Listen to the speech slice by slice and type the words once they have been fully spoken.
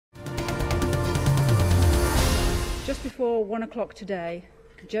Just before 1 o'clock today,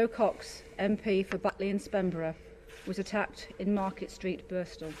 Jo Cox, MP for Batley and Spenborough, was attacked in Market Street,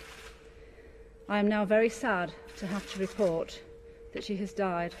 Birstall. I am now very sad to have to report that she has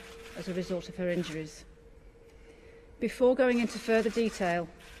died as a result of her injuries. Before going into further detail,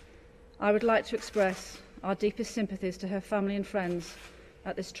 I would like to express our deepest sympathies to her family and friends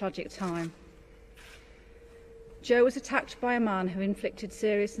at this tragic time. Jo was attacked by a man who inflicted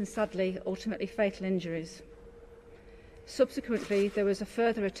serious and sadly ultimately fatal injuries. Subsequently, there was a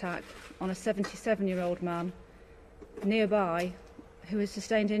further attack on a 77-year-old man nearby who has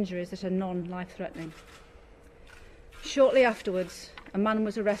sustained injuries that are non-life-threatening. Shortly afterwards, a man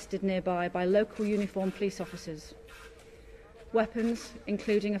was arrested nearby by local uniformed police officers. Weapons,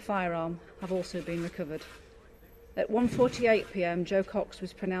 including a firearm, have also been recovered. At 1:48 p.m, Jo Cox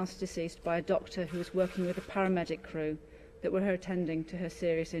was pronounced deceased by a doctor who was working with a paramedic crew that were attending to her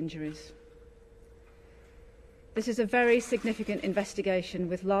serious injuries. This is a very significant investigation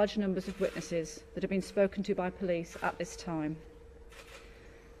with large numbers of witnesses that have been spoken to by police at this time.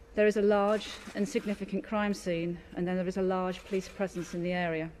 There is a large and significant crime scene, and then there is a large police presence in the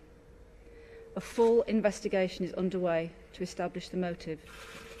area. A full investigation is underway to establish the motive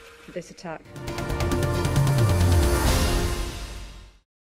for this attack.